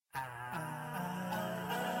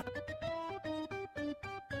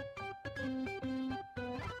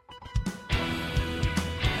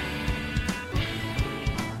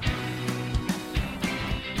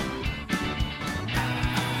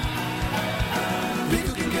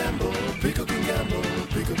Gamble, Peacock and Gamble,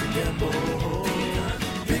 Peacock and Gamble.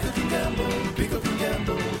 Peacock and Gamble, Peacock and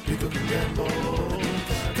Gamble, Peacock and Gamble.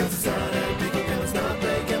 Cause it's not a Peacock and it's not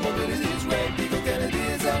play Gamble, but it is right. Peacock and it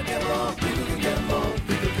is a Gamble. Peacock and Gamble,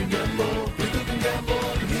 Peacock and Gamble, Peacock and Gamble.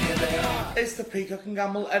 Here they are. It's the Peacock and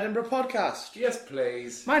Gamble Edinburgh Podcast. Yes,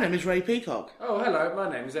 please. My name is Ray Peacock. Oh, hello.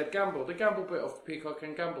 My name is Ed Gamble, the Gamble bit of the Peacock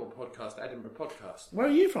and Gamble Podcast, Edinburgh Podcast. Where are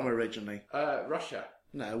you from originally? Russia.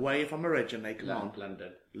 No, where are you from originally? Come on.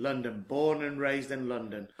 London. London. Born and raised in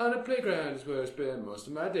London. On a playground is where I spend most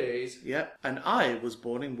of my days. Yep. And I was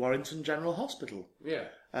born in Warrington General Hospital. Yeah.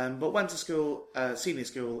 But went to school, senior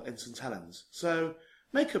school in St Helens. So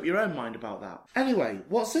make up your own mind about that. Anyway,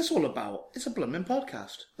 what's this all about? It's a blooming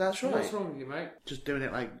podcast. That's right. What's wrong with you, mate? Just doing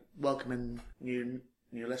it like welcoming new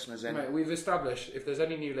listeners in. Mate, we've established if there's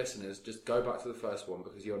any new listeners, just go back to the first one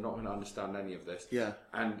because you're not going to understand any of this. Yeah.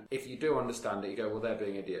 And if you do understand it, you go, well, they're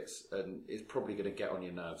being idiots, and it's probably going to get on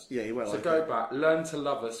your nerves. Yeah, you will. So go back, learn to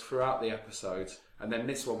love us throughout the episodes, and then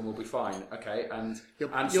this one will be fine, okay? And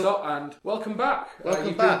stop and welcome back. Welcome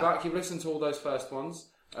you've back. been back. You've listened to all those first ones.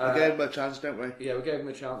 We gave him a chance, don't we? Yeah, we gave him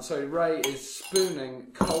a chance. So Ray is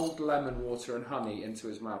spooning cold lemon water and honey into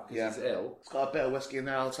his mouth because he's ill. It's got a bit of whiskey in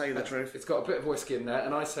there, I'll tell you the truth. It's got a bit of whiskey in there,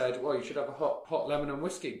 and I said, well, you should have a hot lemon and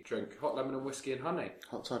whiskey drink. Hot lemon and whiskey and honey.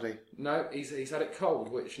 Hot toddy. No, he's had it cold,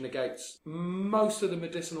 which negates most of the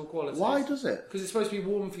medicinal qualities. Why does it? Because it's supposed to be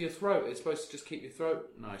warm for your throat. It's supposed to just keep your throat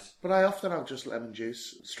nice. But I often have just lemon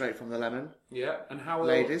juice, straight from the lemon. Yeah, and how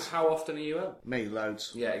often are you ill? Me,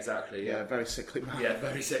 loads. Yeah, exactly. Yeah, very sickly man. Yeah,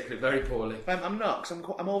 very sickly, very poorly. I'm not, because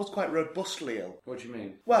I'm always quite robustly ill. What do you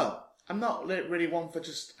mean? Well, I'm not really one for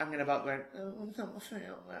just hanging about going, oh, I don't feel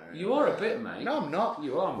very You are a bit, mate. No, I'm not.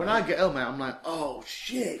 You are, mate. When I get ill, mate, I'm like, oh,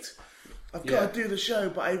 shit. I've got to do the show,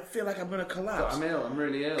 but I feel like I'm going to collapse. I'm ill. I'm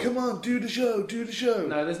really ill. Come on, do the show.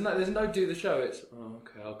 No, there's no do the show. It's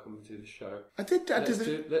okay. I'll come and do the show.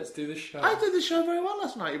 Let's do the show. I did the show very well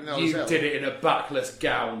last night, even though I was ill. You did it in a backless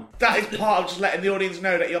gown. That is part of just letting the audience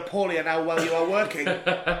know that you're poorly and how well you are working.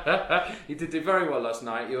 You did do very well last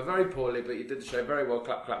night. You were very poorly, but you did the show very well.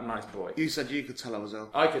 Clap, clap, nice boy. You said you could tell I was ill.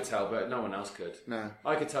 I could tell, but no one else could. No.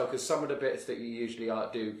 I could tell because some of the bits that you usually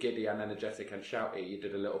do giddy and energetic and shouty, you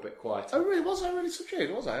did a little bit quieter. Oh, really? Was I really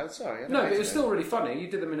subdued? Was I? I'm sorry. No, but it was still really funny. You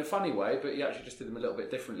did them in a funny way, but you actually just did them a little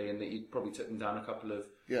bit differently in that you probably took them down a couple of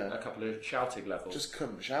shouting levels. Just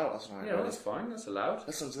couldn't shout last night. Yeah, well, that's fine. That's allowed.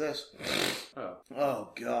 Listen to this. Oh,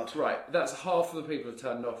 God. Right, that's half of the people have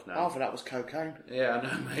turned off now. Half of that was cocaine. Yeah, I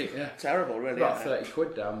know, mate. Yeah, terrible, really. About 30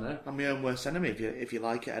 quid down there. I'm my own worst enemy, if you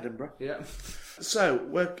like it, Edinburgh. Yeah. So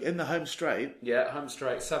we're in the home straight. Yeah, home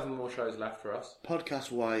straight. 7 more shows left for us.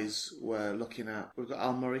 Podcast-wise, we've got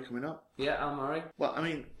Al Murray coming up. Yeah, Al Murray. Well, I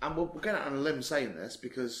mean, we're going out on a limb saying this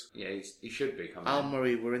because... Yeah, he should be coming. Al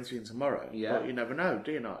Murray we're interviewing tomorrow. Yeah. But you never know,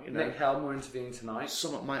 do you not? You know, Nick Helmer interviewing tonight.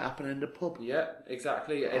 Something might happen in the pub. Yeah,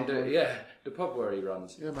 exactly. The pub where he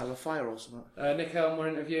runs. Yeah, might have a fire or something. Nick Helmer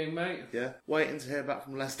interviewing, mate. Yeah. Waiting to hear back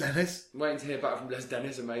from Les Dennis. Waiting to hear back from Les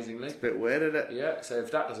Dennis, amazingly. It's a bit weird, isn't it? Yeah, so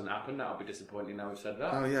if that doesn't happen, that'll be disappointing now we've said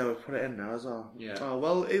that. Oh, yeah, we've put it in now as well. Yeah. Oh,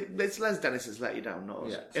 well, it's Les Dennis that's let you down, not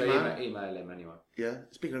us. Yeah, so email him anyway. Yeah.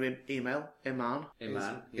 Speaking of email, Iman.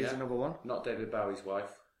 Here's another one. Not David Bowie's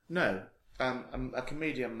wife. No. A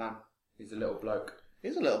comedian man. He's a little bloke.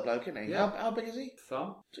 He's a little bloke, isn't he? Yeah. How big is he?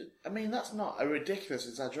 Thumb? I mean, that's not a ridiculous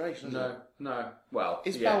exaggeration, is it? No. Well,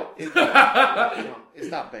 it's yeah. It's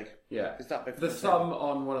that big. Yeah. It's that big. The thumb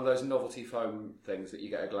on one of those novelty foam things that you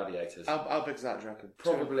get at Gladiators. How big's that, do you reckon?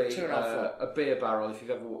 Probably 2.5 foot. a beer barrel. If you've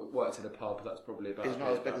ever worked in a pub, that's probably about. It's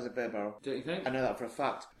not as big as a beer barrel. Don't you think? I know that for a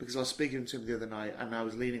fact because I was speaking to him the other night and I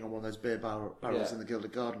was leaning on one of those beer barrels in the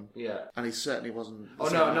Gilded Garden. Yeah. And he certainly wasn't. Oh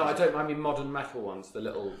no, I don't. I mean modern metal ones, the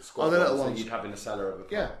little squat ones that you'd have in the cellar of a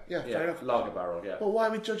pub. Yeah, fair enough. Lager barrel. Yeah. Well, why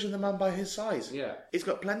are we judging the man by his size? Yeah. He's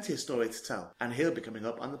got plenty of story to tell, and he'll be coming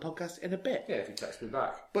up on the podcast in a bit. Yeah, if he texts me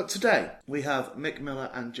back. But today we have Mick Miller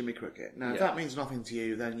and Jimmy Cricket. Now, if that means nothing to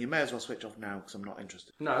you, then you may as well switch off now because I'm not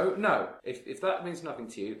interested. No. If that means nothing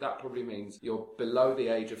to you, that probably means you're below the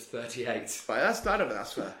age of 38. Right,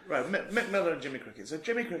 that's fair. Right, Mick Miller and Jimmy Cricket. So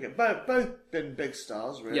Jimmy Cricket, both been big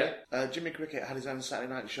stars, really. Yeah. Jimmy Cricket had his own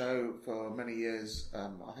Saturday night show for many years. I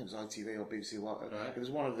think it was ITV or BBC. Right. It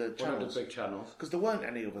was one of the channels. One of the big channels. Because there weren't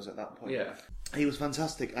any others at that point. Yeah. He was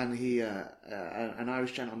fantastic, and he, an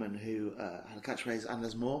Irish gentleman who had a catchphrase, and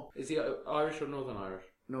there's more. Is he Irish or Northern Irish?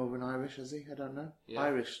 Northern Irish, is he? I don't know. Yeah.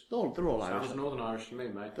 Irish. They're all Irish. Sounds Northern Irish to me,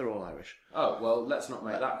 mate. They're all Irish. Oh, well, let's not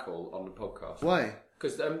make that call on the podcast. Why?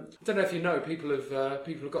 Because I don't know if you know, people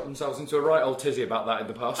have got themselves into a right old tizzy about that in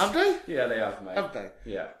the past. Have they? Yeah, they have, mate. Have they?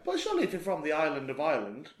 Yeah. But surely if you're from the island of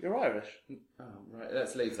Ireland, you're Irish. Oh, Right,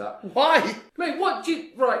 let's leave that. Why? Mate, what do you...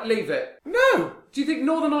 Right, leave it. No! Do you think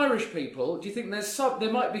Northern Irish people, do you think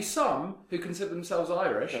there might be some who consider themselves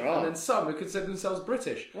Irish, and then some who consider themselves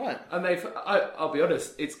British? Right. And I'll be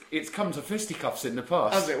honest, it's come to fisticuffs in the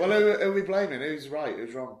past. Has it? Well, who are we blaming? Who's right?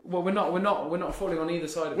 Who's wrong? Well, we're not falling on either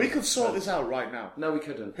side of it. We could sort this out right now. No, we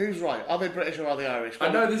couldn't. Who's right? Are they British or are they Irish? I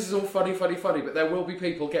know this is all funny, but there will be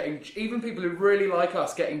people getting, even people who really like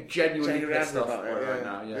us, getting genuinely pissed off right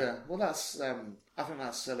now. Yeah. Well, that's... I think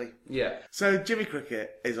that's silly. Yeah. So Jimmy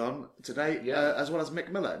Cricket is on today, as well as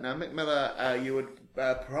Mick Miller. Now, Mick Miller, you would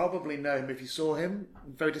probably know him if you saw him.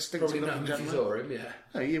 Very distinctive looking gentleman. If you saw him, yeah.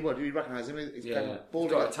 No, you would. You'd recognise him. He's He's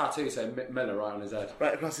got a tattoo saying Mick Miller right on his head.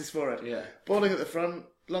 Right across his forehead. Yeah. Balding at the front,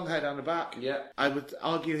 long hair down the back. Yeah. I would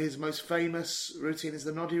argue his most famous routine is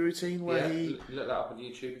the noddy routine, where he... Look that up on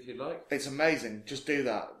YouTube if you'd like. It's amazing. Just do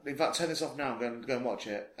that. In fact, turn this off now and go and watch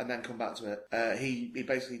it, and then come back to it. He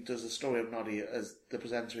basically does the story of Noddy as the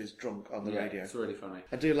presenter is drunk on the radio. It's really funny.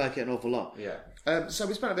 I do like it an awful lot. Yeah. So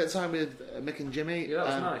we spent a bit of time with Mick and Jimmy. Yeah, that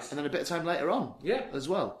was nice. And then a bit of time later on. Yeah. As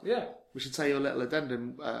well. Yeah. We should tell you a little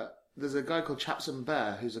addendum. There's a guy called Chapson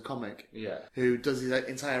Bear who's a comic. Yeah. Who does his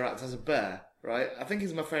entire act as a bear. Right? I think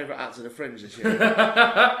he's my favourite actor in the Fringe this year.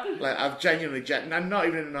 I've genuinely, and not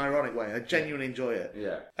even in an ironic way, I genuinely enjoy it.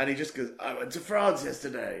 Yeah. And he just goes, I went to France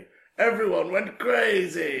yesterday. Everyone went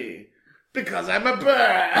crazy. Because I'm a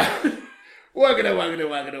bear.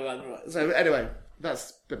 Waggada. So anyway,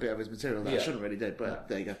 that's a bit of his material that I shouldn't really do, but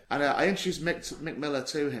there you go. And I introduced Mick Miller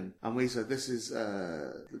to him, and we said, this is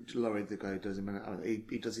Laurie, the guy who does him,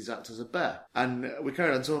 he does his act as a bear. And we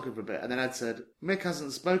carried on talking for a bit, and then Ed said, Mick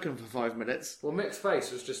hasn't spoken for 5 minutes. Well, Mick's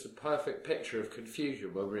face was just a perfect picture of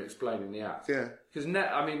confusion when we were explaining the act. Yeah. Because,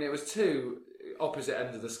 it was two opposite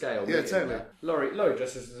ends of the scale. Yeah, totally. Laurie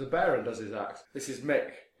dresses as a bear and does his act. This is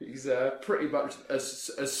Mick. He's pretty much as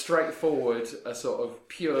straightforward a sort of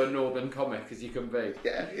pure northern comic as you can be.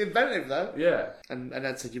 Yeah, inventive though. Yeah. And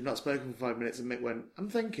Ed said, you've not spoken for 5 minutes, and Mick went, I'm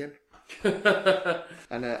thinking.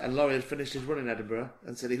 and Laurie had finished his run in Edinburgh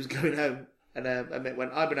and said he was going home. And Mick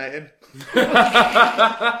went, hibernating.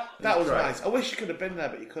 That was nice. I wish you could have been there,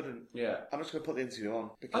 but you couldn't. Yeah. I'm just going to put the interview on.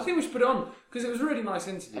 I think we should put it on, because it was a really nice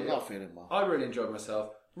interview. I'm not feeling well. I really enjoyed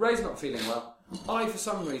myself. Ray's not feeling well. I, for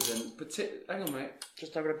some reason, hang on, mate.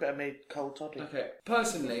 Just having a bit of me cold toddy. Okay.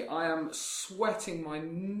 Personally, I am sweating my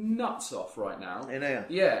nuts off right now. In here?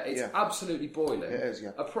 Yeah, it's absolutely boiling. It is,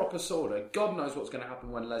 yeah. A proper sauna. God knows what's going to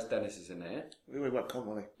happen when Les Dennis is in here. He won't come,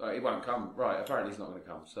 will he? He won't come. Right, apparently he's not going to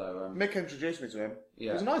come. So Mick introduced me to him.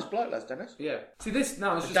 Yeah. He's a nice bloke, Les Dennis. Yeah. See, this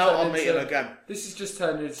now is just doubt I'll meet him again. This is just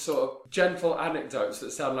turned into sort of gentle anecdotes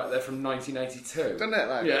that sound like they're from 1982. Doesn't it,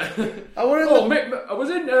 like? Yeah. Mick, I was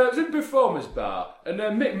in Performers Bar, and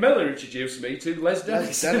Mick Miller introduced me to Les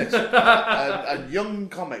Dennis. Les Dennis. a young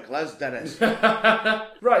comic, Les Dennis.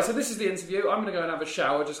 Right, so this is the interview. I'm going to go and have a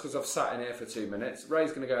shower just because I've sat in here for 2 minutes. Ray's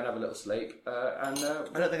going to go and have a little sleep. I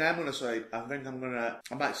don't think I'm going to sleep. I think I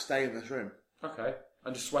might stay in this room. Okay.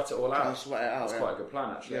 And just sweat it all out. Sweat it out. That's quite a good plan,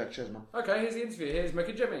 actually. Yeah, cheers, man. Okay, here's the interview. Here's Mick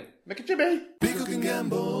and Jimmy. Mick and Jimmy. Peacock and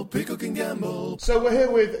Gamble, Peacock and Gamble. So we're here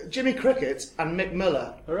with Jimmy Cricket and Mick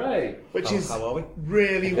Miller. Hooray! Which is how are we?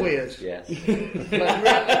 really weird. Yes.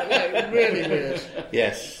 really weird.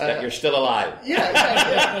 Yes, that you're still alive.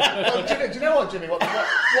 Yeah. Well, do you know what, Jimmy?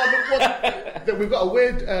 We've got a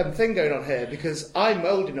weird thing going on here because I'm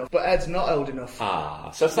old enough, but Ed's not old enough.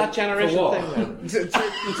 So it's that generation thing then.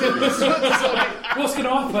 What's going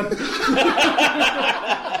to happen?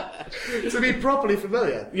 To be properly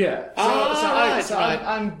familiar. Yeah.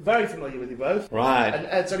 I'm very familiar with you both. Right. And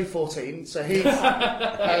Ed's only 14, so he's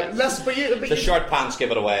less. But the short pants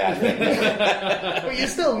give it away, I think. But you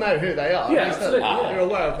still know who they are. Yeah, absolutely. You're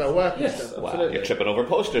aware of their work and stuff. Well, you're tripping over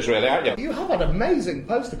posters, really, aren't you? You have had amazing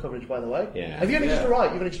poster coverage, by the way. Yeah. Have you only just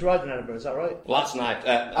arrived? You've only just arrived in Edinburgh, is that right? Last night.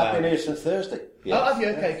 I've been here since Thursday. Yeah. Oh, have you?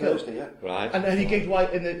 Okay, cool. Thursday, yeah. Right. And have you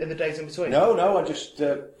gigged in the days in between? No, I just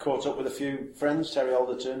caught up with a few friends, Terry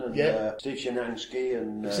Alderton and Steve Szymanski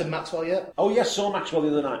and... You seen Maxwell yet? Oh, yes, saw Maxwell the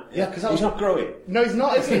other night. Yeah, because he's not growing. No, he's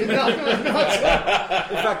not, is he? He's not.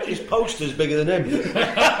 In fact, his poster's bigger than him.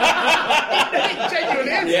 It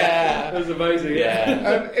genuinely is. Yeah. That was amazing.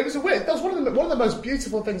 Yeah. It was that was one of the most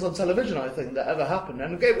beautiful things on television, I think, that ever happened.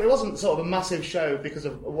 And it wasn't sort of a massive show because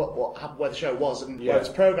of what happened, where the show was and where it's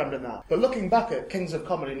programmed and that. But looking back at Kings of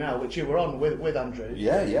Comedy now, which you were on with Andrew.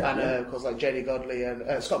 Yeah. And of course, like JD Godley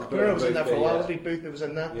and Scott Capura was in there for a while. Leslie Booth was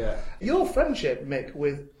in there. Yeah. Your friendship, Mick,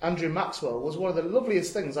 with Andrew Maxwell was one of the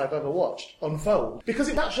loveliest things I've ever watched unfold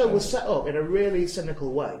because that show was set up in a really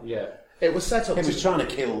cynical way. Yeah. It was set up. He was trying to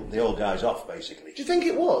kill the old guys off, basically. Do you think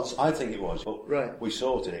it was? I think it was, but Right. we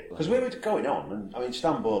sorted it. Because we were going on, and I mean,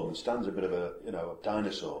 Stan Boardman, Stan's a bit of a, a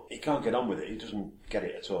dinosaur. He can't get on with it, he doesn't get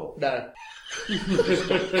it at all. No.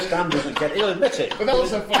 Stan doesn't get it, he'll admit it. But that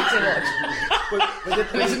was so funny to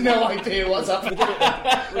watch. He has no idea what's happening.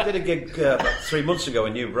 We did a gig about 3 months ago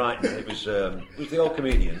in New Brighton. It was the old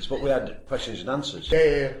comedians, but we had questions and answers.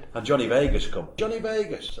 Yeah. And Johnny Vegas come. Johnny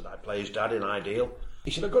Vegas, said, I play his dad in Ideal. He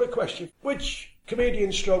said, I've got a question. Which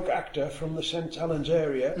comedian stroke actor from the St Helens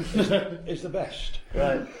area is the best?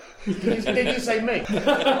 Right. Did you say me?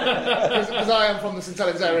 Because I am from the St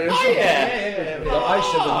Helens area. Oh, yeah. Well, I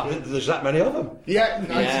said, there's that many of them. Yeah,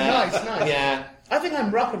 nice. Yeah. I think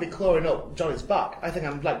I'm rapidly clawing up Johnny's back. I think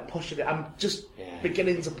I'm like pushing it. I'm just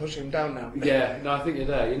beginning to push him down now. Yeah, no, I think you're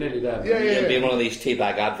there. You're nearly there. Yeah. You'll be in one of these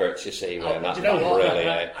teabag adverts, you see. Where Do you know what? Really,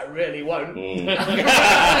 I really won't.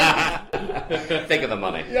 Think of the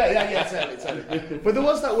money. Yeah, totally. But there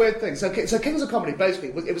was that weird thing. So Kings of Comedy, basically,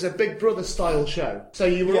 it was a Big Brother style show. So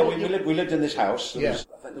you were we lived in this house. I think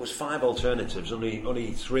there was 5 alternatives,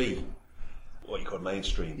 only 3 what you call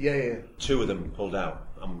mainstream. Yeah. 2 of them pulled out,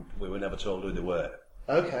 and we were never told who they were.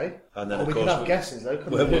 Okay. And then, we of course, could have guesses, though,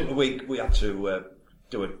 couldn't we? We had to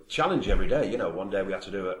do a challenge every day. One day we had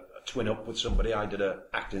to do a twin up with somebody. I did a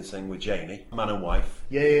acting thing with Janie, man and wife.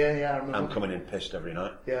 Yeah, I remember. I'm coming in pissed every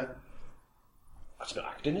night. Yeah. That's not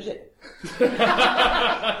acting, is it? But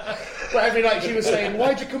every night she was saying,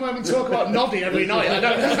 why'd you come home and talk about Noddy every night? I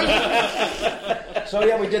don't know. So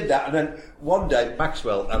we did that, and then one day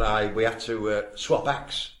Maxwell and we had to swap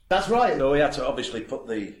acts. That's right. So we had to obviously put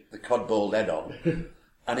the cod-balled head on,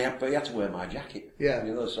 and he had to wear my jacket. Yeah.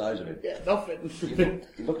 You know the size of it. Yeah, nothing.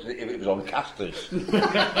 He looked as if it was on casters.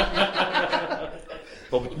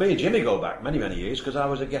 But me and Jimmy go back many, many years because I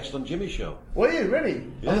was a guest on Jimmy's show. Were you,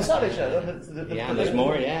 really? Yeah. On the Saturday show? There's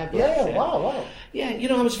more, Wow. Yeah,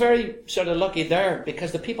 I was very sort of lucky there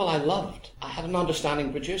because the people I loved, I had an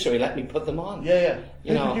understanding producer who let me put them on. Yeah.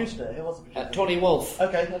 Who produced it? Who was the producer? Tony Wolfe.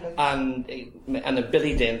 Okay. And then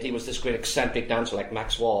Billy Dint, he was this great eccentric dancer like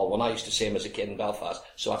Max Wall when I used to see him as a kid in Belfast,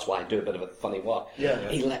 so that's why I do a bit of a funny walk. Yeah.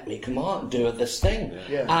 He let me come on and do this thing.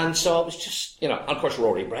 Yeah. And so it was just, and of course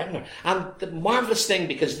Rory Brenner. And the marvellous thing,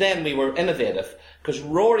 because then we were innovative, because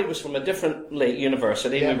Rory was from a different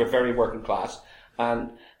university, we were very working class,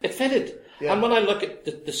 and it fitted. Yeah. And when I look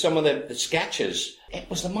at some of the sketches, it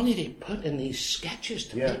was the money they put in these sketches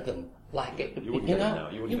to make them like it. You wouldn't get it now.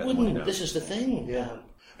 You wouldn't get the money now. This is the thing. Yeah.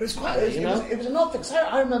 But it's quite, it was an odd thing. So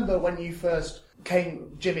I remember when you first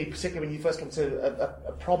came, Jimmy, particularly when you first came to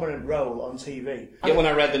a prominent role on TV. Yeah, when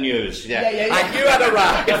I read the news. Yeah. I knew I'd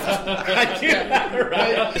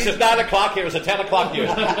arrived. This is 9 o'clock, here was a 10 o'clock news.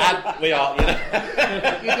 And we all, You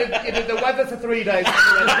did the weather for 3 days.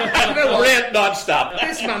 Brilliant non-stop.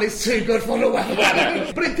 This man is too good for the weather.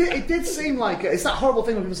 But it did seem like it's that horrible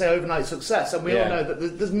thing when people say overnight success, and we all know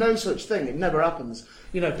that there's no such thing. It never happens.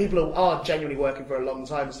 People who are genuinely working for a long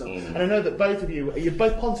time and stuff. And I know that both of you're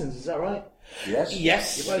both Pontins, is that right?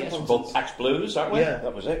 Yes. Both Axe Blues, aren't we? Yeah.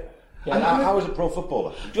 That was it. Yeah. And I was a pro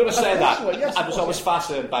footballer. Do you want to say that? Yes, I was always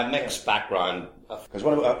fascinated by Mick's background. Because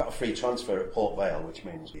when I got a free transfer at Port Vale, which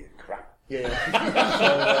means crap. Yeah.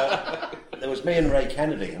 So there was me and Ray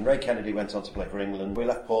Kennedy, and Ray Kennedy went on to play for England. We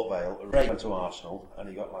left Port Vale. Ray went to Arsenal, and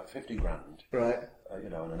he got like 50 grand. Right.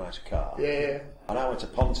 In a nice car. Yeah. And I went to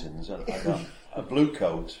Pontins, and I got a blue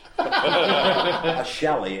coat, a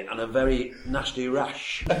chalet, and a very nasty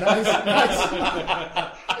rash. Nice.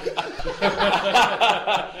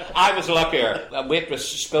 I was luckier. A waitress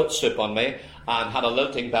spilt soup on me and had a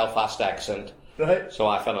lilting Belfast accent. Right. So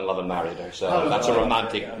I fell in love and married her. So that's a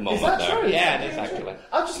romantic moment is that there. True? Yeah, it is actually.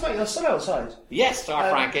 I've just met your son outside. Yes, our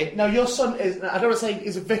Frankie. No, your son is. I don't want to say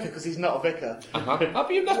he's a vicar because he's not a vicar. Oh, but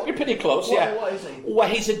you're pretty close. What is he? Well,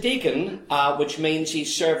 he's a deacon, which means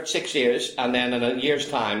he's served 6 years, and then in a year's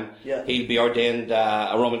time, he'll be ordained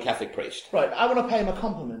a Roman Catholic priest. Right. I want to pay him a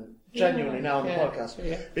compliment. Genuinely now on the podcast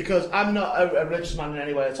because I'm not a religious man in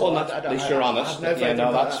any way at all. At least you're honest.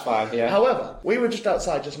 That's fine. Yeah. However, we were just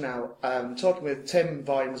outside just now talking with Tim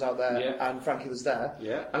Vine was out there and Frankie was there.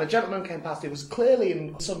 Yeah. And a gentleman came past. He was clearly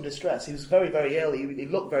in some distress. He was very, very ill. He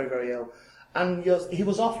looked very, very ill. And he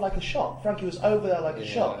was off like a shot. Frankie was over there like a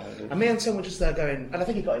shot. And me and Tim were just there going, and I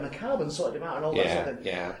think he got in a cab and sorted him out and all that sort of thing.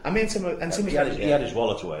 Yeah. And me and Tim He had his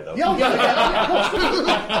wallet away though. Yeah, of course. Do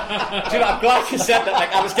you know, I'm glad you said that.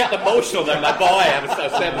 Like, I was getting emotional there, my boy. I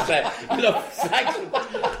was saying, thanks.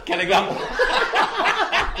 Can I go?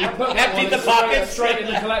 Emptied the pockets. Straight in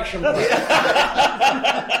the collection box.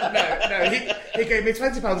 No, he gave me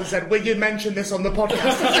 £20 and said, "Will you mention this on the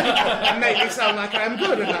podcast?" and make me sound like I am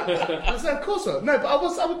good and that. I said, "Of course not." No, but I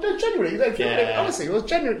was genuinely, honestly, it was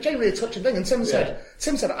genuinely a touching thing. And Tim said,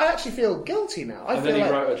 "I actually feel guilty now." And then he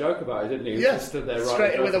wrote a joke about it, didn't he? Yeah, stood there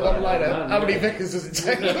straight with a one-liner. How many Vickers does it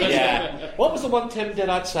take? Yeah. What was the one Tim did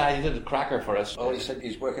outside? He did a cracker for us. Oh, he said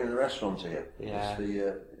he's working in a restaurant here. Yeah.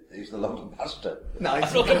 He's the London pastor.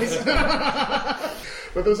 Nice. But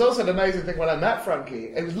there was also an amazing thing when I met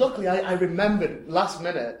Frankie. It was luckily I remembered last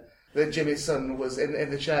minute that Jimmy's son was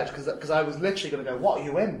in the church because I was literally going to go, "What are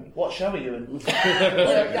you in? What show are you in?"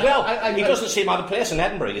 He doesn't seem out of place in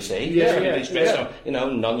Edinburgh, you see. He's dressed up,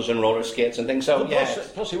 nuns and roller skates and things. So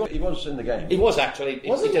Plus he was in the game. he was actually. He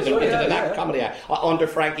did an act comedy act under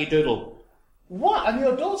Frankie Doodle. What? And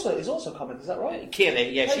your daughter is also coming, is that right?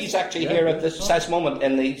 Kaylee, she's actually here at this precise moment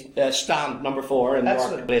in the stand number 4 in the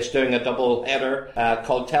marketplace doing a double header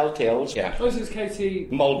called Telltales. Yeah. Oh, this is Katie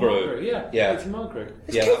Mulgrew. Yeah. Katie Mulgrew.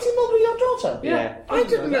 Is Katie Mulgrew your daughter? Yeah. I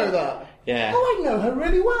didn't know that. Yeah. Oh, I know her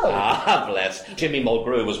really well. Ah, bless. Jimmy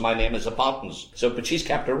Mulgrew was my name as a Pontins. But she's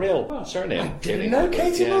kept her real surname. I didn't know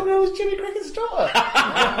Katie Mulgrew was Jimmy Crickett's daughter.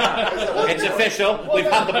 It's official. We've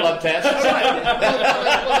had the blood test.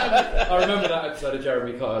 I remember that episode of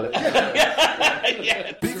Jeremy Kyle.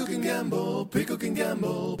 Peacock and Gamble, Peacock and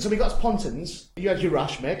Gamble. So we got Pontins. You had your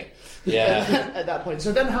rash, Mick. Yeah. At that point.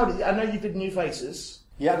 So then how did... I know you did New Faces.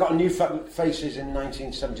 Yeah, I got New Faces in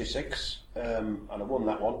 1976, and I won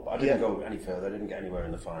that one, but I didn't go any further. I didn't get anywhere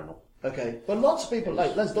in the final. Okay, but lots of people,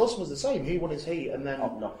 like Les Dawson was the same. He won his heat and then...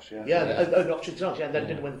 Knox, yeah. Knox, and then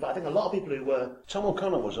didn't win. But I think a lot of people who were... Tom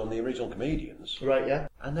O'Connor was on the original Comedians. Right, yeah.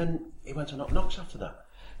 And then he went to Knox after that.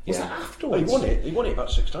 Was that afterwards? Oh, he won it about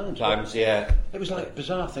 6 times. Yeah. It was like a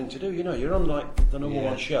bizarre thing to do, you're on like the number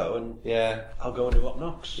one show and I'll go and do Up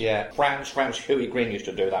Knox. Yeah, France, Huey Green used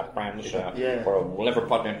to do that, France, for a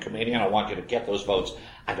Liverpudlian comedian. I want you to get those votes.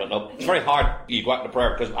 I don't know. It's very hard. You go out in the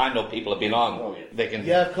prayer because I know people have been on. They can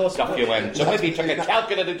of course, stuff you in. So maybe he took a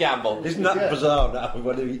calculated gamble. Isn't that bizarre now,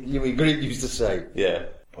 what Huey Green used to say? Yeah.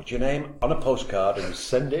 Put your name on a postcard and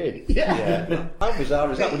send it in. Yeah. How bizarre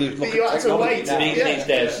is that when you look You at had to wait. technology? These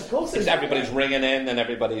days, Of course because everybody's ringing in and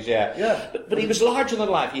everybody's But he was larger than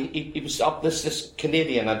life. He was up this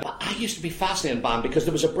Canadian, and I used to be fascinated by him because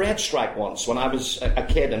there was a bread strike once when I was a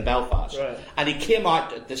kid in Belfast, and he came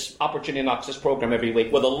out at this Opportunity Knocks, this program every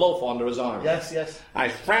week with a loaf under his arm. Yes. I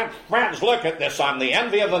friends, look at this. I'm the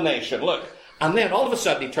envy of the nation. Look, and then all of a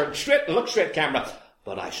sudden he turned straight and looked straight at camera.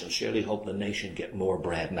 But I sincerely hope the nation get more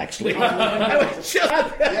bread next week. But if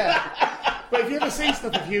you ever see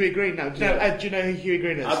stuff of Huey Green now, do you know who Huey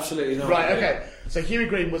Green is? Absolutely not. Right, okay. So Huey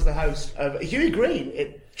Green was the host of... Huey Green,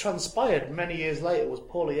 it transpired many years later, was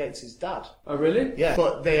Paula Yates' dad. Oh, really? Yeah.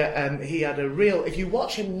 But he had a real... If you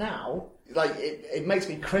watch him now... Like, it makes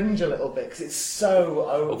me cringe a little bit because it's so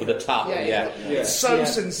over the top. It's so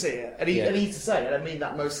sincere, and he used to say, and I mean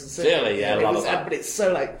that most sincerely. Really, but it's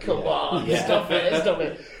so like, come on, stop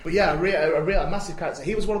it. But yeah, a massive character.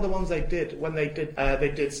 He was one of the ones they did when they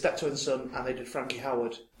did Steptoe and Son, and they did Frankie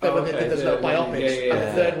Howard. When they did those little biopics, and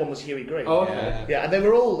the third one was Huey Green. Oh, okay. Yeah, and they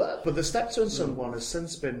were all. But the Steptoe and Son one has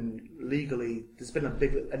since been legally. There's been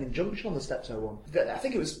an injunction on the Steptoe one. I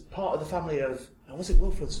think it was part of the family of. Was it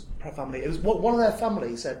Wilfred's family? It was one of their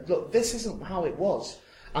family said, "Look, this isn't how it was,"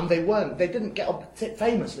 and they didn't get up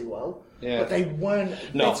famously well, but they weren't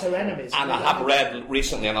bitter enemies. And I have read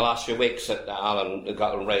recently in the last few weeks that Alan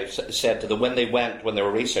and Ray said to them when they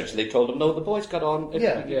were researching, they told them, "No, the boys got on.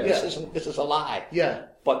 This is a lie." Yeah.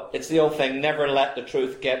 But it's the old thing: never let the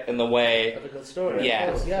truth get in the way of a good story.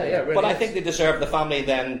 Yeah, really but I think they deserve. The family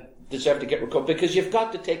then deserve to get recovered because you've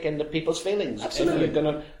got to take into people's feelings. Absolutely. If you're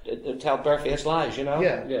going to tell barefaced lies,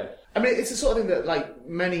 Yeah. I mean, it's the sort of thing that, like,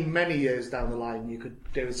 many years down the line, you could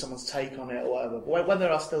do some's take on it or whatever. But when there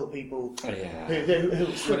are still people who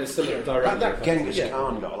when it's still directly that Genghis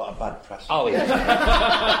Khan got a lot of bad press. Oh yeah,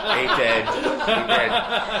 he did.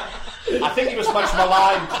 I think he was much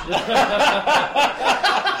maligned.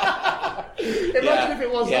 Imagine if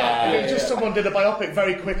it was that. If it was just someone did a biopic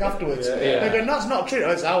very quick afterwards. They go, "That's not true.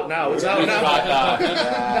 It's out now. It's out now."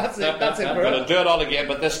 That's it. I'm going to do it all again,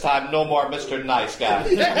 but this time no more Mr. Nice Guy.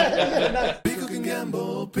 Peacock and and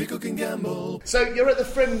Gamble, Peacock and Gamble. So you're at the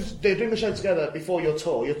Fringe, they're doing the show together before your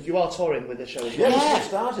tour. You are touring with the show as well. Yeah, we just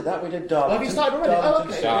started that. We did Darlington. Have you started already? Oh,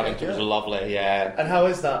 okay. Darlington was lovely, yeah. And how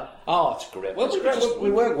is that? Oh, it's great. Well,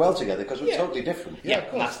 We work well together because we're totally different. Yeah,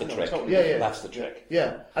 of course. that's the trick. Totally. Yeah. That's the trick.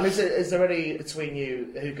 Yeah. And is there any between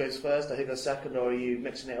you who goes first or who goes second, or are you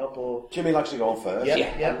mixing it up? Or Jimmy likes to go on first. Yeah.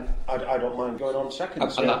 And I don't mind going on second.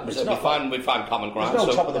 And that was it. We found common ground. There's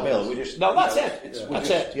no so- top of the bill. We just No, that's you know, it. we're That's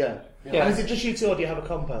just- it. yeah. Yeah. And is it just you two, or do you have a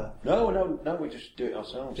compere? No, we just do it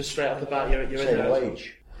ourselves. Just straight off the bat, you're in Same there.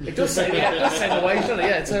 wage. It does say, it does say the wage, doesn't it?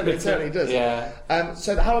 Yeah, it certainly does. Yeah.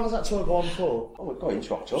 So how long does that tour go on for? Oh, we're going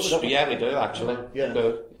to October, don't we? Yeah, we do actually. Yeah.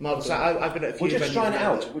 Good. Marvellous. I've been at a few. We're just venues trying it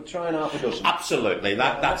now. out. We're trying half a dozen. Absolutely.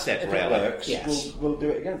 That's it, If really. it works, Yes. we'll do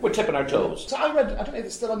it again. We're tipping our toes. So I don't know if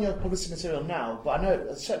it's still on your publicity material now, but I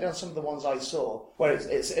know certainly on some of the ones I saw where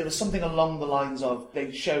it was something along the lines of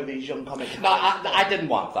they show these young comics. No, I didn't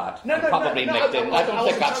want that. No, Probably no, Mick didn't. I don't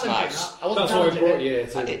think wasn't that's challenging nice. that. I wasn't That's why we challenging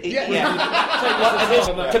brought it. you here.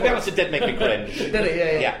 Yeah. To be honest, it did make me cringe. Did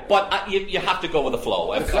it? Yeah. But you have to go with the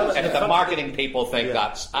flow. If the marketing people think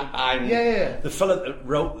that's... I'm... Yeah. The fella that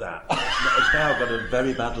wrote that has now got a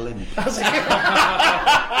very bad limb.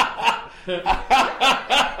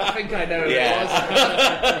 I think I know who it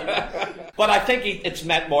was. But I think it's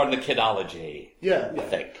meant more in the kidology. Yeah. I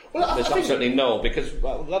think. Well, There's I think- absolutely no, because a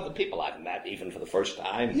lot of the people I've met, even for the first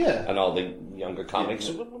time, Yeah. and all the younger comics,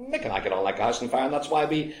 Mick and I get on like house and fire, and that's why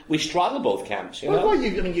we straddle both camps. You know? Well,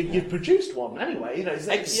 you've produced one anyway. You know,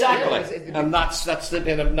 Exactly, and that's it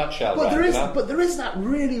in a nutshell. But right, there is that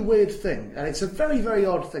really weird thing, and it's a very, very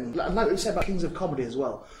odd thing. Like we said about Kings of Comedy as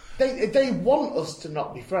well. They want us to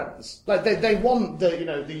not be friends. Like they want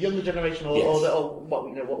the younger generation or what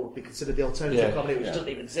would be considered the alternative comedy, which doesn't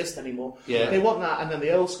even exist anymore. Yeah. They want that, and then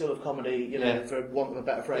the old school of comedy, for want of a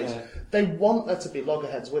better phrase, they want there to be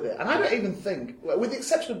loggerheads with it. And I don't even think, with the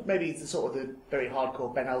exception of maybe the very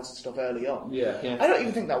hardcore Ben Elton stuff early on, I don't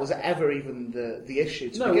even think that was ever even the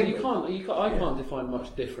issue. No, you can't. I can't define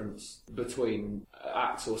much difference between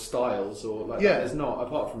acts or styles or like that. There's not,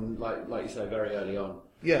 apart from like you say, very early on.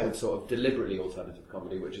 Yeah. With sort of deliberately alternative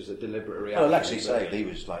comedy, which is a deliberate Well, reaction. Alexi said he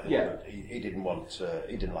was like the one that he didn't want.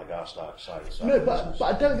 He didn't like our side of side. No, but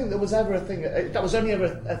I don't think there was ever a thing. That was only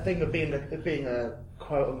ever a thing of being a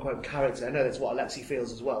quote unquote character. I know that's what Alexi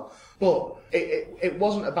feels as well. But it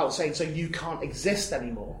wasn't about saying so you can't exist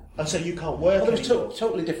anymore, and so you can't work. Well, there was anymore.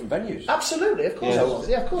 totally different venues. Absolutely, of course it was.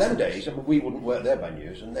 Yeah, of course. Them it was. days, we wouldn't work their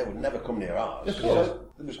venues, and they would never come near ours. Of course. So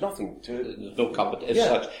there was nothing to. There's no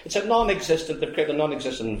competition. It's a non-existent. They've created a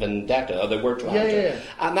non-existent vendetta. Or they were trying to.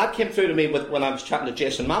 And that came through to me when I was chatting to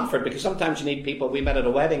Jason Manford, because sometimes you need people. We met at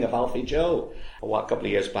a wedding of Alfie Joe a couple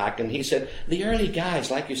of years back, and he said the early guys,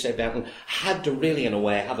 like you said, Benton, had to really, in a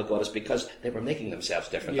way, have a go at us because they were making themselves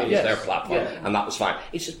different. That was their platform, and that was fine.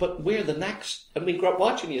 He says, but we're the next, and we grew up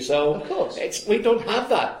watching you, so of course we don't have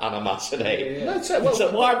that animosity. No, it's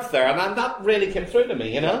a warmth there, and that really came through to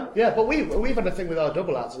me, you know. Yeah, but we've had a thing with our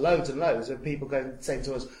double acts, loads and loads of people saying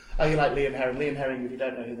to us, "Oh, you like Liam Herring?" Liam Herring, if you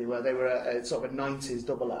don't know who they were a sort of a '90s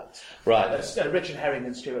double act, right? Richard Herring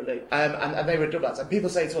and Stuart Lee, and they were double acts. And people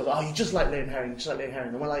say to us, "Oh, you just like Liam Herring, just like Liam Herring,"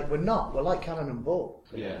 and we're like, "We're not. We're like Cannon and Ball."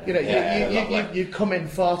 You come in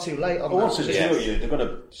far too late on that. Once there's two of you, they're going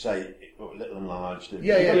to say little and large. They're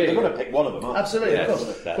going to pick one of them up. Absolutely, of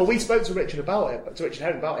course. But we spoke to Richard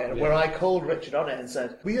Herring about it, where I called Richard on it and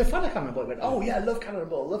said, "Were you a fan of Cannon and Ball?" He went, "Oh yeah, I love Cannon and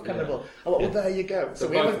Ball, love Cannon and Ball." I went, "Well, there you go." So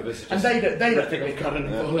we haven't, and they don't think we've copied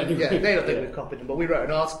them. Yeah, they don't think we've copied them. But we wrote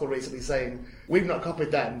an article recently saying we've not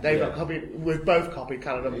copied them, they've not copied. We've both copied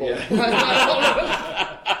Cannon and Ball.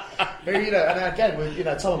 And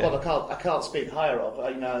again, Tom and Bob, I can't speak higher of.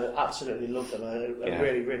 I absolutely love them. I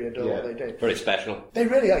really, really adore what they do. Very special. They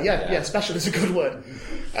really are. Yeah. Special is a good word.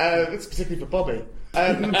 It's particularly for Bobby.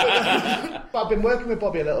 But I've been working with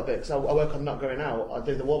Bobby a little bit because I work on Not Going Out. I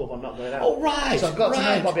do the warm-up on Not Going Out. Oh, right. So I've got to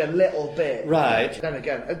know Bobby a little bit. Right. Then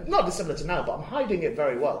again, not dissimilar to now, but I'm hiding it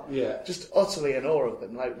very well. Yeah. Just utterly in awe of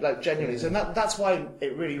them, like genuinely. So that's why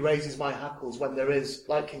it really raises my hackles when there is,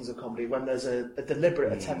 like Kings of Comedy, when there's a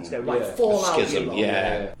deliberate attempt to go, fall out. Schism,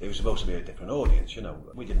 It was supposed to be a different audience,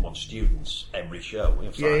 We didn't want students every show. We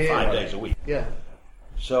have 5 days a week. Yeah.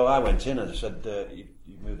 So I went in and I said, you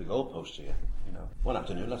move the goalposts here. One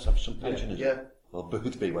afternoon, let's have some pensioners. Yeah. Well,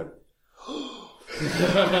 Boothby went, "You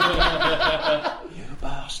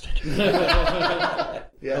bastard."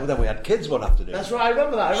 And then we had kids one afternoon. That's right, I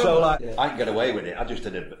remember that. I can get away with it. I just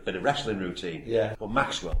did a bit of wrestling routine. Yeah. But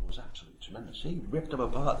Maxwell was absolutely tremendous. He ripped them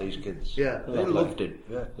apart, these kids. Yeah. They loved it.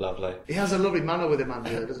 Yeah. Lovely. He has a lovely manner with him,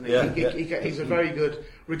 Andrew, doesn't he? He's a very good,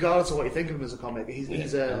 regardless of what you think of him as a comic,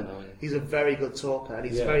 he's a very good talker, and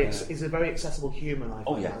he's a very accessible human, I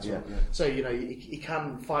find as well. So, you know, he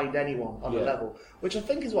can find anyone on a level, which I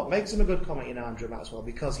think is what makes him a good comic, you know, Andrew Maxwell,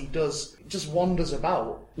 because he just wanders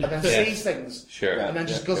about and then sees things and then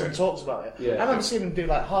just goes and talks about it. I remember seeing him do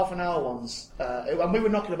like half an hour ones, and we were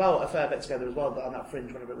knocking about a fair bit together as well, but on that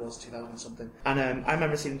Fringe, whenever it was, 2000 something. And I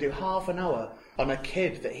remember seeing him do half an hour on a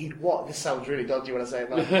kid that he'd watched. This sounds really dodgy when I say it,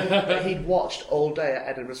 but he'd watched all day at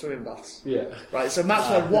Edinburgh swimming baths. Yeah. Right. So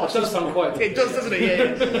Maxwell watched. It does sound quite. It does, doesn't it?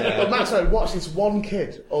 Yeah. But Maxwell watched this one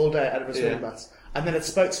kid all day at Edinburgh swimming baths. And then it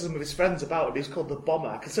spoke to some of his friends about it. He was called the Bomber.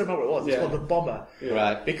 I can still remember what it was. It was called the Bomber.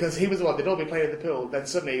 Right. Because he was the one, they'd all be playing in the pool, then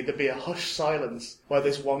suddenly there'd be a hushed silence where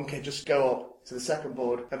this one kid just go up to the second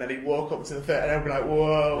board, and then he'd walk up to the third, and everyone would be like,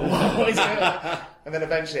 whoa, what is it? And then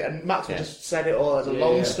eventually, and Maxwell just said it all as a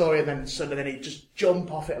long story, and then suddenly he'd just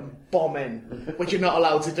jump off it and bomb in, which you're not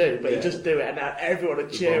allowed to do, but he'd just do it, and everyone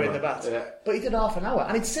would cheer in the bath. Yeah. But he did half an hour,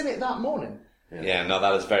 and he'd seen it that morning. Yeah, no,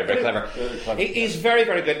 that is very, very clever. He's very,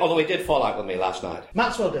 very good, although he did fall out with me last night.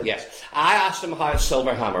 Maxwell did? Yes. I asked him how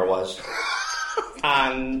Silver Hammer was.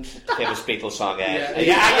 And famous Beatles song, you got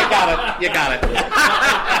it.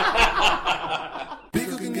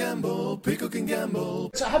 Peacock and Gamble, Peacock and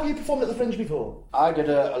Gamble. So have you performed at the Fringe before? I did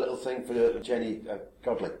a little thing for Jenny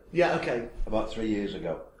Godley. Yeah, okay. About 3 years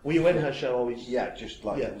ago. Were you in her show always? Yeah, just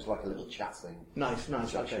like, it was like a little chat thing. Nice,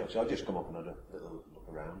 okay. Show. So I just come up and had a little look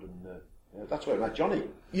around, and that's where I met Johnny.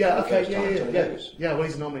 Yeah, okay, yeah. Yeah, well,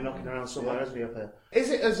 he's normally knocking around somewhere, isn't he, up here? Is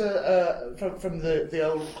it as from the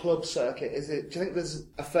old club circuit? Do you think there's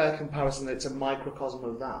a fair comparison that it's a microcosm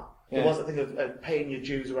of that? There was a thing of paying your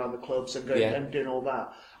dues around the clubs and going and doing all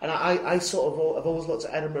that. And I sort of I've always looked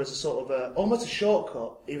at Edinburgh as a sort of almost a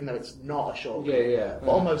shortcut, even though it's not a shortcut. But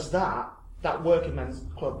almost that working men's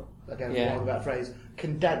club, again, for want of a better phrase,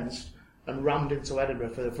 condensed and rammed into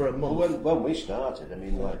Edinburgh for a month. Well, when we started, I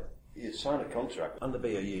mean, like, you'd sign a contract and there'd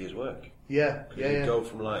be a year's work. You'd go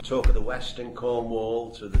from like Talk of the West in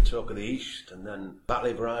Cornwall to the Talk of the East, and then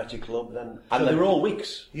Batley Variety Club, and they were all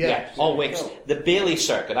weeks. All weeks. The Bailey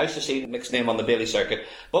Circuit, I used to see Mick's name on the Bailey Circuit,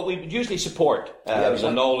 but we would usually support the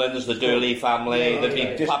Nolans, the Dooley family,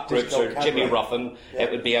 there'd be pop groups, or Jimmy Ruffin, it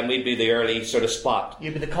would be, and we'd be the early sort of spot.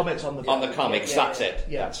 You'd be the comics on the comics, that's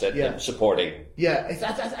it, supporting. Yeah,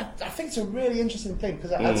 I think it's a really interesting thing,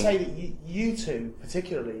 because I'd say that you two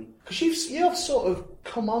particularly, because you have sort of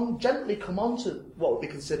gently come on to what would be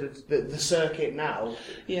considered the circuit now.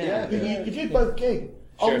 You did both gig.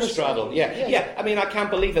 Sure, straddle. Yeah. I mean, I can't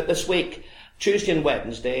believe it. This week, Tuesday and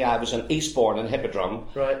Wednesday, I was in Eastbourne and Hippodrome,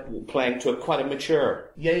 playing to quite a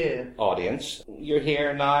mature audience. You're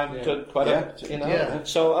here now to quite a,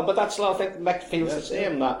 So, but that's, I think Mick feels the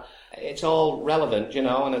same, that it's all relevant,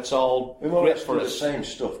 and it's all great for us. The same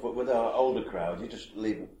stuff, but with our older crowd, you just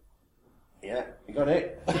leave them. Yeah, you got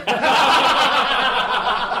it.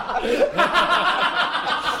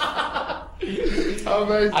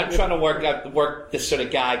 I'm trying to work this sort of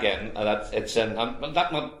gag in.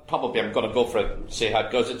 Probably I'm going to go for it and see how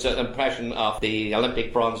it goes. It's an impression of the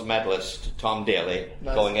Olympic bronze medalist Tom Daly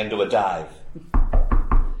going into a dive.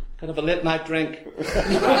 Kind of a late night drink.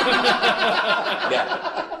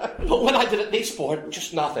 But when I did it in Eastbourne,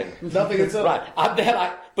 just nothing. Nothing at all. Right. And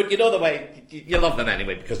then but you know the way, you love them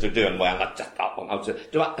anyway because they're doing well. That's that one. So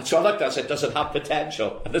I looked at it and said, does it have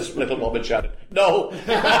potential? And this little woman shouted, no.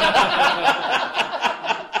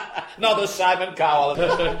 Not the Simon Cowell.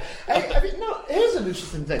 Here's an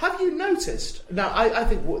interesting thing. Have you noticed? Now, I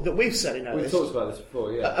think that we've certainly noticed. We've talked about this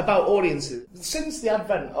before, about audiences. Since the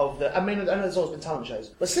advent of I know there's always been talent shows,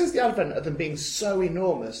 but since the advent of them being so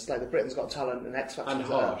enormous, like the Britain's Got Talent and X Factor. And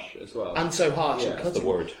harsh as well. And so harsh. Yeah, that's the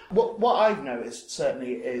word. What I've noticed,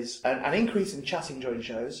 certainly, is an increase in chatting during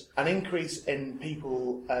shows, an increase in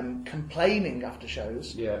people complaining after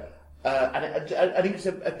shows. Yeah. And an increase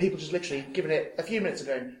of people just literally giving it a few minutes and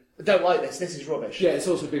going, I don't like this is rubbish. Yeah, it's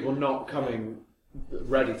also people not coming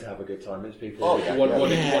ready to have a good time. It's people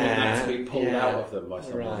wanting that to be pulled out of them by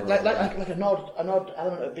someone. Like an odd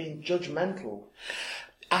element of being judgmental.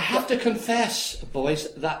 I have to confess,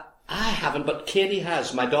 boys, that I haven't, but Katie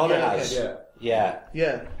has. My daughter has. Yeah.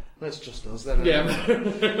 That's just us, then. Yeah.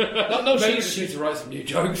 No, maybe she needs to write some new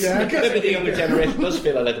jokes. Yeah, maybe the younger generation does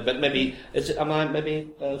feel a little bit. Maybe am I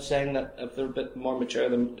saying that if they're a bit more mature,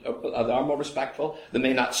 they are more respectful. They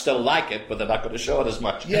may not still like it, but they're not going to show it as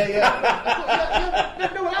much. No,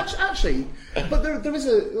 actually, but there is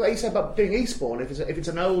like you said about being Eastbourne. If it's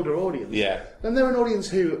an older audience, then they're an audience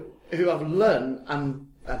who have learned and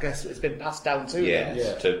I guess it's been passed down to them. Yeah.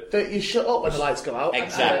 That you shut up when the lights go out.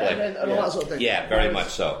 Exactly. And all that sort of thing. Yeah, very much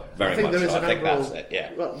so. Very much so. I think that's it,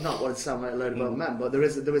 yeah. Well, not wanting to sound like a load of old men, but there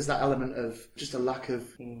is that element of just a lack of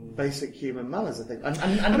basic human manners, I think.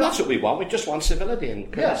 And that's what we want. We just want civility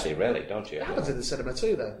and courtesy, really, don't you? It happens in the cinema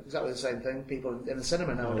too, though. Exactly the same thing. People in the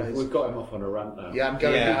cinema nowadays. We've got him off on a rant now. Yeah, I'm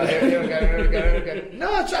going. Here we go.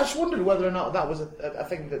 No, I just wondered whether or not that was a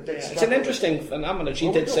thing that did. It's an interesting phenomenon.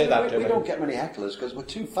 She did say that to me. We don't get many hecklers because we're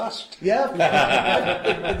too fast. Yeah.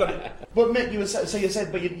 But Mick, you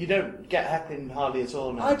said, but you don't get heckling hardly at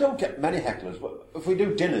all now. I don't get many hecklers, but if we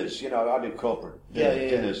do dinners, I do corporate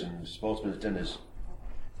dinners and sportsmen's dinners.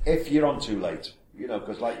 If you're on too late,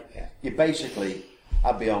 because you basically,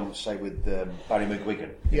 I'd be on, say, with Barry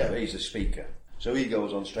McGuigan. He's the speaker, so he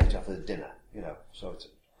goes on straight after the dinner. So it's a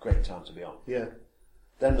great time to be on. Yeah.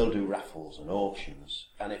 Then they'll do raffles and auctions,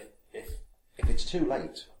 and if it's too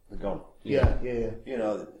late, they're gone. Yeah.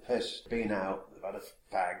 The first being out, they've had a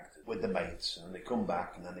fag with the mates, and they come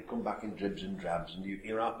back, in dribs and drabs, and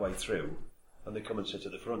you're halfway through, and they come and sit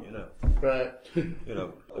at the front, Right. Who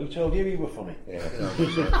told you were funny?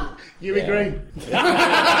 Yeah. You agree?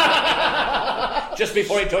 Just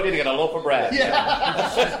before he told you to get a loaf of bread.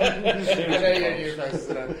 I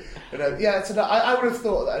would have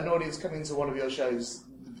thought that an audience coming to one of your shows,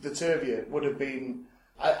 the two of you, would have been.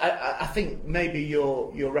 I think maybe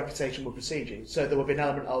your reputation would precede you. So there would be an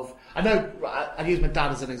element of... I know, I'd use my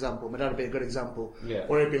dad as an example. My dad would be a good example. Yeah.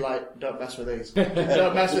 Where he'd be like, don't mess with these.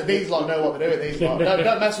 Don't mess with these lot, know what they're doing, these lot.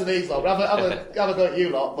 Don't mess with these lot. Have a go at you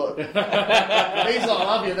lot, but these lot,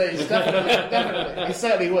 I'll have you these. Definitely. He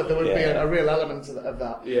certainly would. There would be a real element of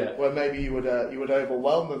that. Yeah. Where maybe you would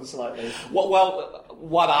overwhelm them slightly. Well,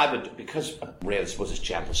 what I would do, because really, I suppose it's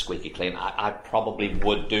gentle, squeaky clean, I probably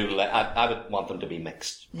would do... I would want them to be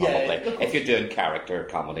mixed. Probably, if you're doing character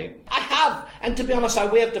comedy. I have, and to be honest, I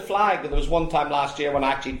waved the flag. There was one time last year when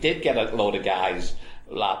I actually did get a load of guys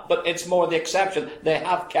laugh, but it's more the exception. They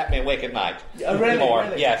have kept me awake at night. Really? More,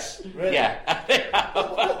 really? Yes. Really? Yeah.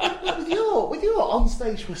 with your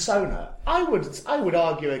onstage persona, I would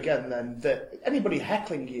argue again then that anybody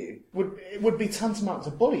heckling you would be tantamount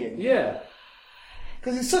to bullying. Yeah.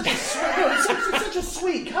 Because it's such a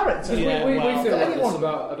sweet character. Yeah, we feel like this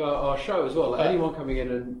about our show as well. Like anyone coming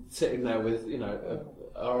in and sitting there with a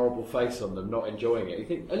horrible face on them, not enjoying it. You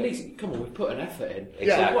think, at least, come on, we've put an effort in.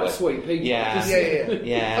 Exactly. What sweet people.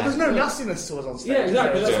 Yeah. But there's no nastiness to us on stage. Yeah,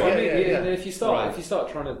 exactly. That's what I mean. And if you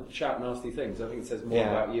start trying to shout nasty things, I think it says more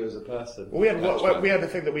about you as a person. Well, we had a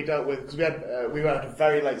thing that we dealt with because we were at a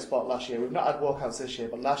very late spot last year. We've not had walkouts this year,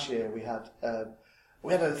 but last year we had.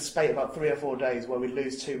 We had a spate about 3 or 4 days where we'd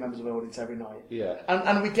lose 2 members of the audience every night. Yeah.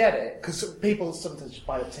 And we get it, because people sometimes just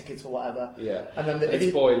buy up tickets or whatever. Yeah. And then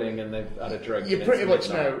it's boiling and they've had a drink. You pretty much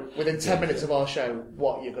know, within 10 minutes of our show,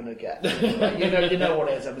 what you're going to get. You know what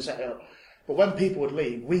it is, and we set it up. But when people would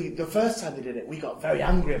leave, the first time they did it, we got very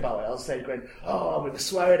angry about it. I was saying, going, and we were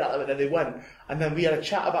swearing at them, and then they went. And then we had a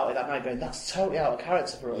chat about it that night, going, that's totally out of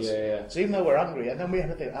character for us. Yeah. So even though we're angry, and then we had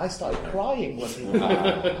a thing, I started crying when people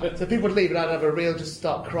would so people would leave, and I'd have a real just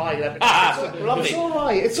start crying. It's all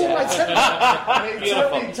right. It's all right. Totally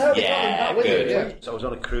got that with it. So I was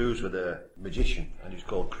on a cruise with a magician, and he was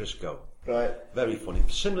called Crisco. Right. Very funny.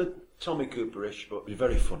 Similar Tommy Cooperish, but he was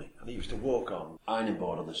very funny. And he used to walk on ironing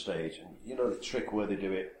board on the stage, and you know the trick where they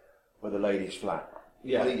do it, where the lady's flat.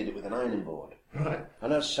 Yeah. Well, he did it with an ironing board. Right.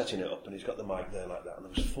 And I was setting it up, and he's got the mic there like that, and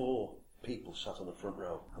there was 4 people sat on the front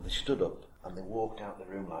row, and they stood up, and they walked out the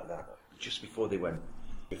room like that. Just before they went,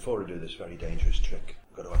 before I do this very dangerous trick,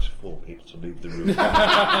 I've got to ask 4 people to leave the room.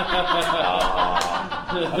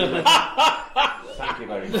 Thank you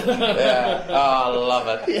very much. Yeah. I love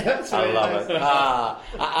it. Yeah, I love it.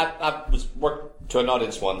 I was worked to an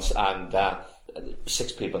audience once, and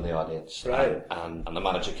 6 people in the audience. Right. And the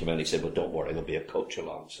manager came in and he said, well, don't worry, there'll be a coach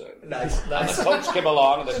along soon. Nice. And the coach came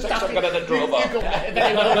along and the 6 are going to drove up.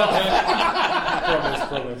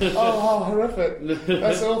 Promise. Oh, how horrific.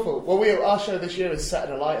 That's awful. Well, our show this year is set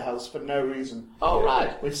in a lighthouse for no reason. Oh,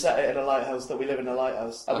 right. We've set it in a lighthouse, that we live in a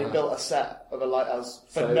lighthouse. And we built a set of a lighthouse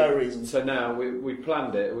for no reason. So now we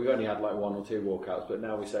planned it. We've only had like 1 or 2 walkouts, but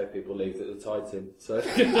now we say if people leave that the tide's in. So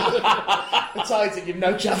the tide's in, you've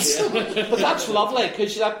no chance. But that's lovely,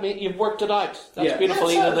 because that means you've worked it out. That's beautiful.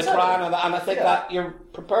 Either the crown and I think that you're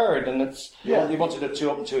prepared, and it's... Yeah, you wanted a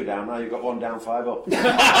 2 up and 2 down, now you've got 1 down, 5 up.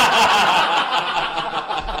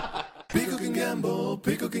 Peacock and Gamble,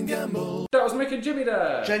 Peacock and Gamble. That was Mick and Jimmy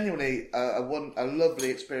there. Genuinely, a lovely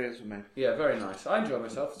experience for me. Yeah, very nice. I enjoyed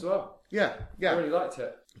myself as well. Yeah. I really liked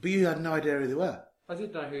it. But you had no idea who they were. I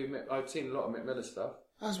did know who Mick... I'd seen a lot of Mick Miller stuff.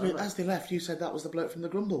 As they left, you said that was the bloke from the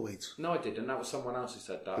Grumbleweeds. No, I didn't. That was someone else who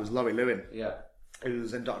said that. It was Laurie Lewin. Yeah. Who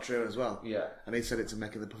was in Doctor Who as well. Yeah. And he said it to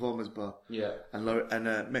Mick in the Performers Bar. Yeah. And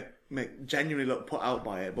Mick genuinely looked put out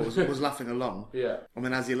by it, but was laughing along. Yeah. And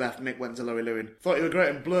then as he left, Mick went to Laurie Lewin. Thought you were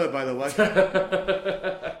great in Blur, by the way.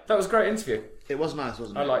 That was a great interview. It was nice,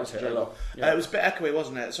 wasn't it? I liked it a lot. Yeah. It was a bit echoey,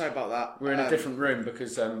 wasn't it? Sorry about that. We're in a different room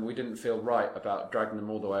because we didn't feel right about dragging them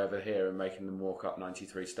all the way over here and making them walk up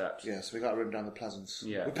 93 steps. Yeah, so we got a room down the Pleasance.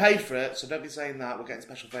 Yeah. We paid for it, so don't be saying that. We're getting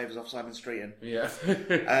special favours off Simon Streeton. Yeah.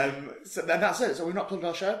 So then that's it. So we've not plugged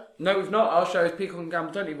our show? No, we've not. Our show is Peacock and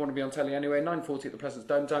Gamble. Don't even want to be on telly anyway. 9:40 at the Pleasance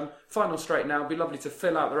Dome. Final straight now. It'd be lovely to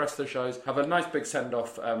fill out the rest of the shows. Have a nice big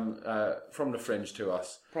send-off from the Fringe to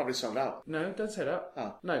us. Probably sold out. No, don't say that.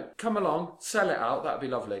 Oh. No, come along, sell it out. That'd be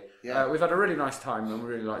lovely. Yeah. We've had a really nice time, and we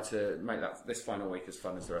really like to make this final week as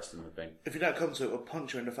fun as the rest of them have been. If you don't come to it, we'll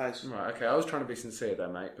punch you in the face. Right, okay. I was trying to be sincere there,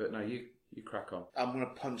 mate, but no, you crack on. I'm going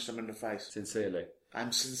to punch them in the face. Sincerely.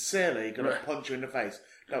 I'm sincerely going to punch you in the face.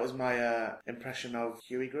 That was my impression of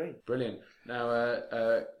Huey Green. Brilliant. Now,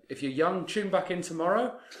 if you're young, tune back in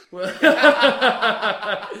tomorrow.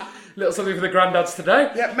 Little something for the granddads today.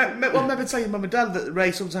 Yeah, maybe tell your mum and dad that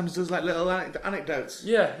Ray sometimes does like little anecdotes.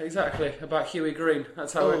 Yeah, exactly. About Huey Green.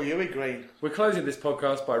 That's how Huey Green. We're closing this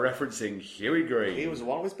podcast by referencing Huey Green. He was the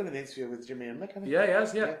one who's been in the interview with Jimmy and Mick, hasn't he? Yeah, he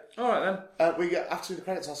has, yeah. All right, then. We have to do the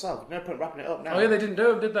credits ourselves. No point wrapping it up now. Oh, yeah, they didn't do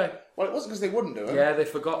them, did they? Well, it wasn't because they wouldn't do them. Yeah, they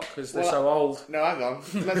forgot because they're so old. No, hang on.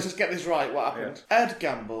 Let's just get this right. What happened? Yeah. Ed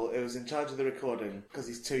Gamble, who was in charge of the recording because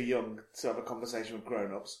he's too young to have a conversation with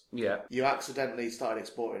grown-ups. Yeah. You accidentally started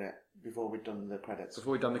exporting it before we'd done the credits.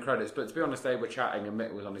 But to be honest, they were chatting and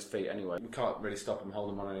Mick was on his feet anyway. We can't really stop them, hold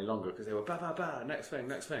them on any longer because they were next thing.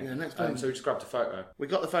 Yeah, next thing. So we just grabbed a photo. We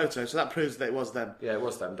got the photo, so that proves that it was them. Yeah, it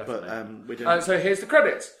was them, definitely. But we didn't. So here's the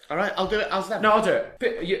credits. All right, I'll do it as them. No, I'll do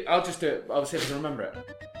it. I'll just do it. I'll see if I can remember it.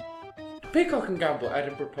 Peacock and Gamble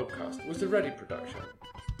Edinburgh Podcast was the Ready production,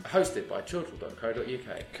 hosted by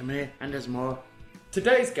chortle.co.uk. Come here, and there's more.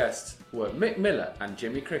 Today's guests were Mick Miller and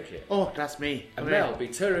Jimmy Cricket. Oh, that's me. And they'll be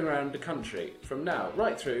touring around the country from now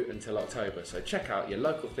right through until October. So check out your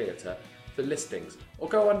local theatre for listings or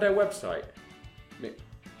go on their website,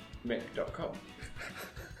 mick.com.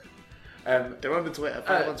 They're on the Twitter.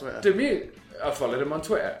 Follow them on Twitter. I followed them on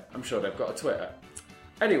Twitter. I'm sure they've got a Twitter.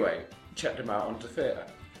 Anyway, check them out on the theatre.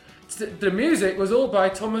 The music was all by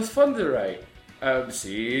Thomas Funderay.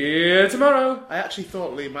 See you tomorrow. I actually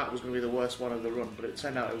thought Lee Matt was going to be the worst one of the run, but it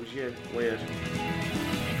turned out it was you. Weird.